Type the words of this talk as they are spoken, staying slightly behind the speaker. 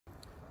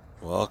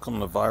Welcome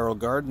to Viral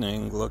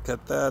Gardening. Look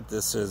at that.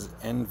 This is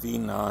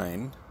NV9,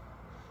 and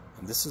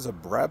this is a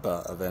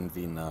breba of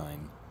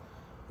NV9.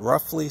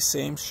 Roughly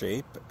same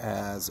shape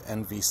as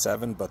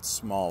NV7, but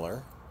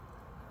smaller.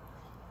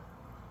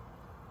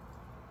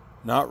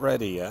 Not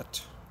ready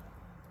yet.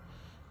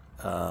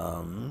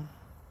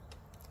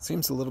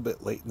 Seems a little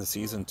bit late in the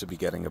season to be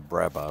getting a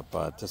breba,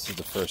 but this is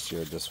the first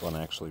year this one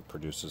actually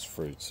produces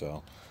fruit,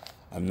 so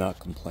I'm not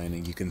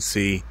complaining. You can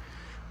see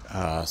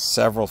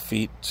several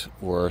feet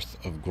worth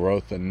of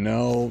growth and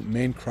no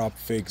main crop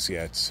figs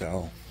yet,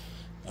 so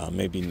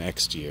maybe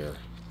next year.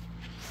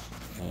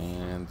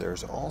 And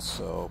there's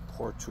also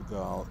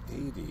Portugal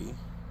 80.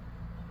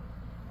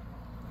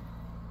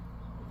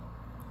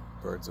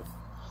 Birds have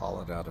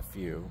hollowed out a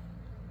few,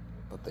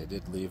 but they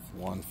did leave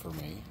one for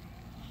me,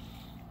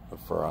 or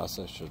for us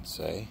I should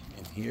say.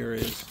 And here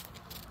is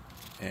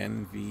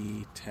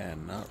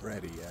NV10, not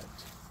ready yet.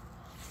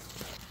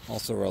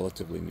 Also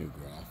relatively new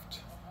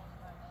graft.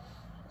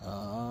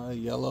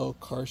 Yellow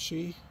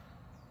Karshi.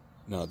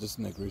 No, this is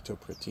Negrito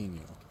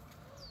Pretinho.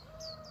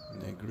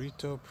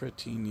 Negrito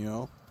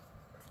Pretinho.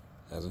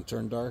 Hasn't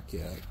turned dark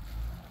yet.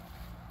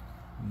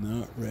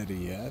 Not ready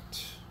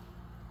yet.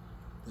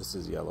 This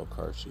is Yellow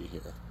Karshi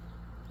here.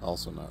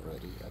 Also not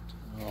ready yet.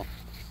 Well,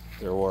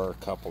 there were a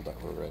couple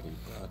that were ready,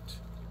 but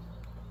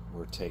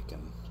were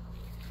taken.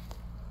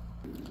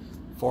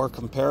 For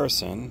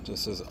comparison,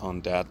 this is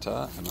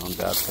Ondata, and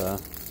Ondata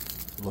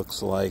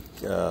looks like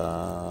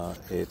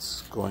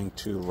it's going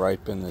to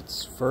ripen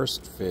its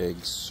first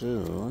fig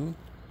soon.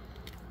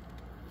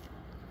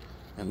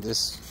 And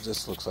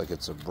this looks like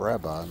it's a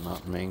breba,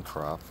 not main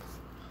crop.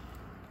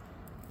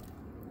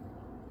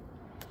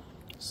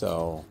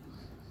 So,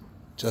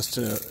 just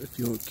to, if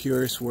you're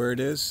curious where it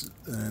is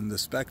in the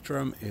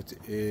spectrum, it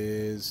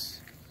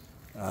is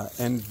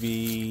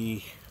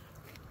NV9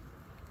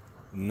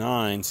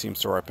 seems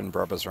to ripen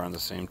brebas around the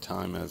same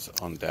time as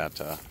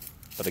Ondata.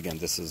 But again,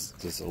 this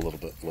is a little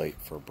bit late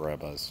for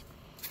brebas.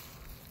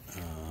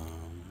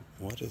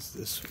 What is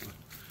this one?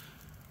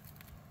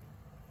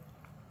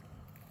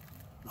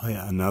 Oh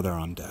yeah, another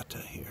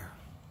Ondata here.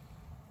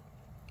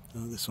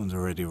 Oh, this one's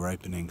already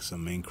ripening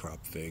some main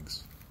crop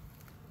figs.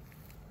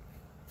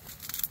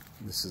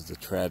 This is the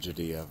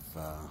tragedy of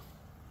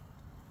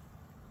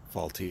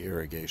faulty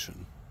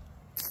irrigation.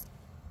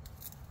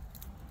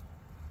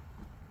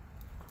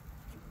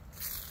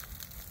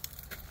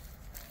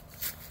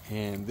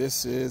 And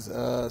this is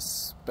a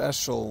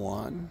special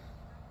one.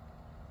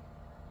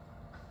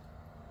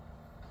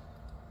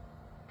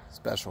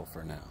 Special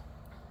for now.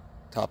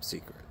 Top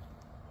secret.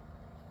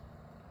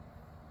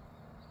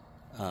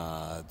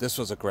 This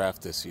was a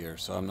graft this year,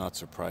 so I'm not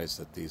surprised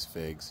that these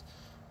figs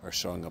are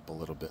showing up a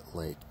little bit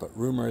late. But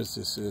rumor is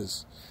this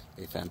is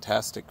a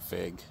fantastic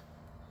fig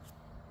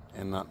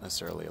and not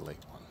necessarily a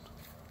late one.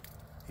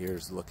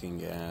 Here's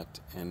looking at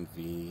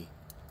NV9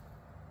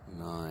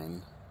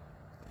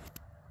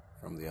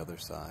 from the other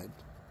side.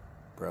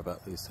 Breba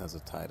at least has a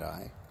tight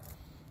eye.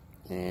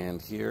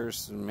 And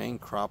here's the main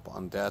crop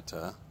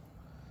Ondata.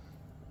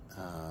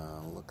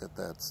 Look at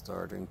that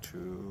starting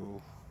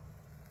to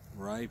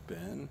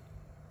ripen.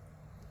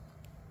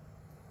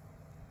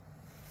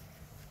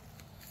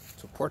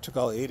 So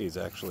Portugal 80 is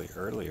actually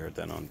earlier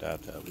than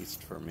Ondata, at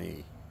least for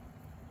me,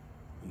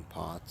 in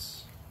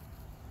pots.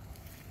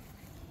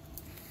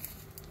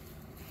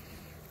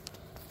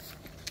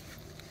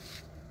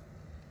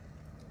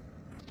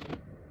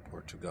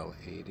 Portugal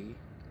 80.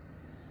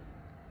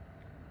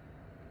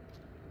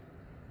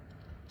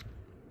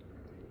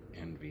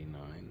 NV9.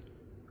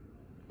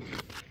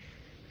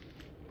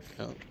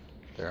 Oh,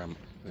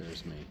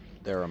 there's me.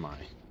 There am I.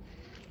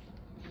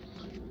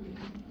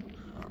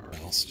 Or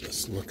else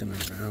just looking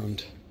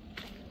around.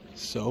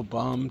 So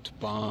bummed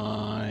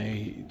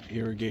by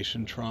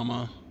irrigation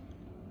trauma.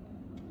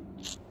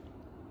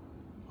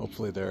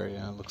 Hopefully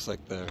looks like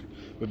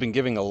we've been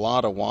giving a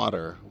lot of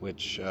water,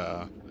 which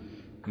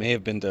may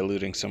have been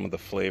diluting some of the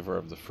flavor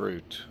of the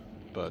fruit,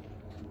 but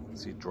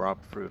see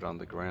dropped fruit on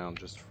the ground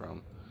just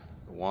from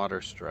the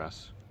water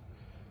stress.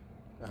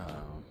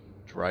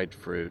 Dried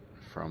fruit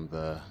from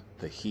the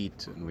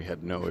heat, and we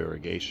had no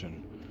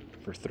irrigation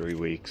for 3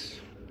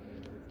 weeks.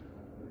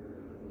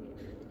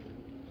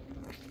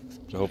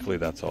 So hopefully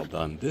that's all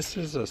done. This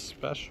is a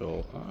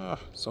special,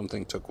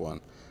 something took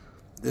one.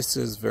 This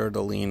is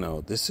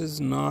Verdolino. This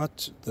is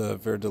not the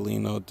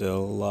Verdolino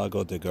del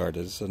Lago de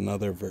Garda. This is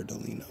another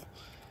Verdolino.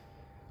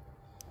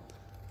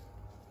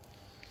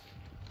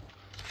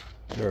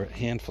 There are a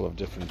handful of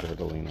different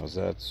Verdolinos.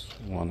 That's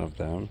one of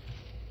them.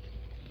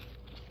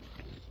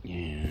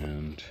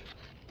 And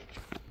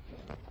I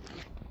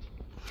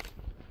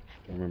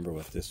don't remember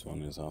what this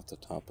one is off the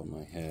top of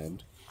my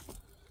head.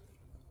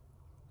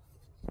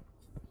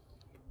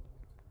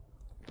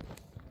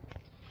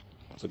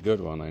 It's a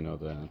good one, I know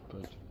that,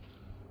 but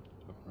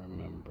I don't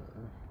remember.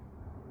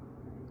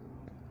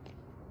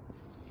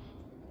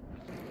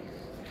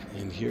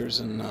 And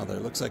here's another.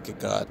 Looks like it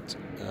got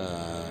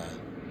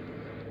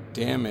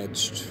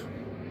damaged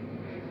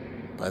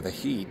by the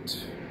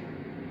heat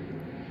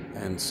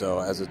And so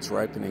as it's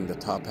ripening, the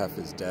top half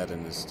is dead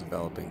and is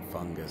developing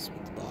fungus,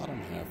 but the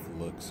bottom half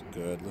looks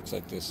good. Looks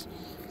like this,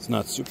 it's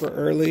not super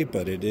early,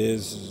 but it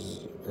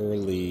is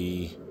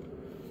early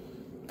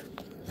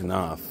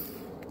enough.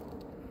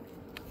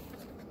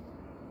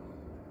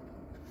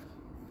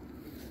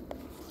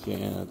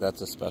 Yeah,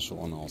 that's a special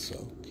one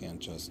also. Can't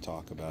just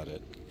talk about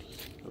it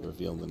or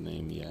reveal the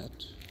name yet.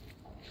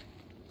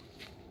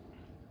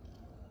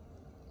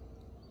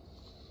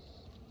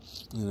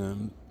 And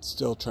I'm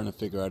still trying to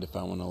figure out if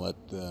I want to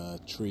let the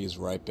trees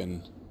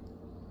ripen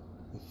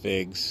the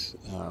figs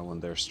when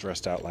they're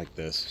stressed out like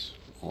this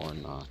or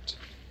not.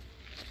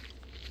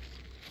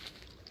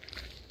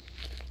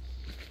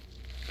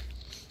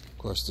 Of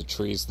course, the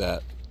trees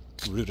that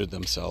rooted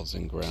themselves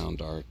in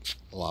ground are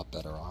a lot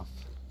better off.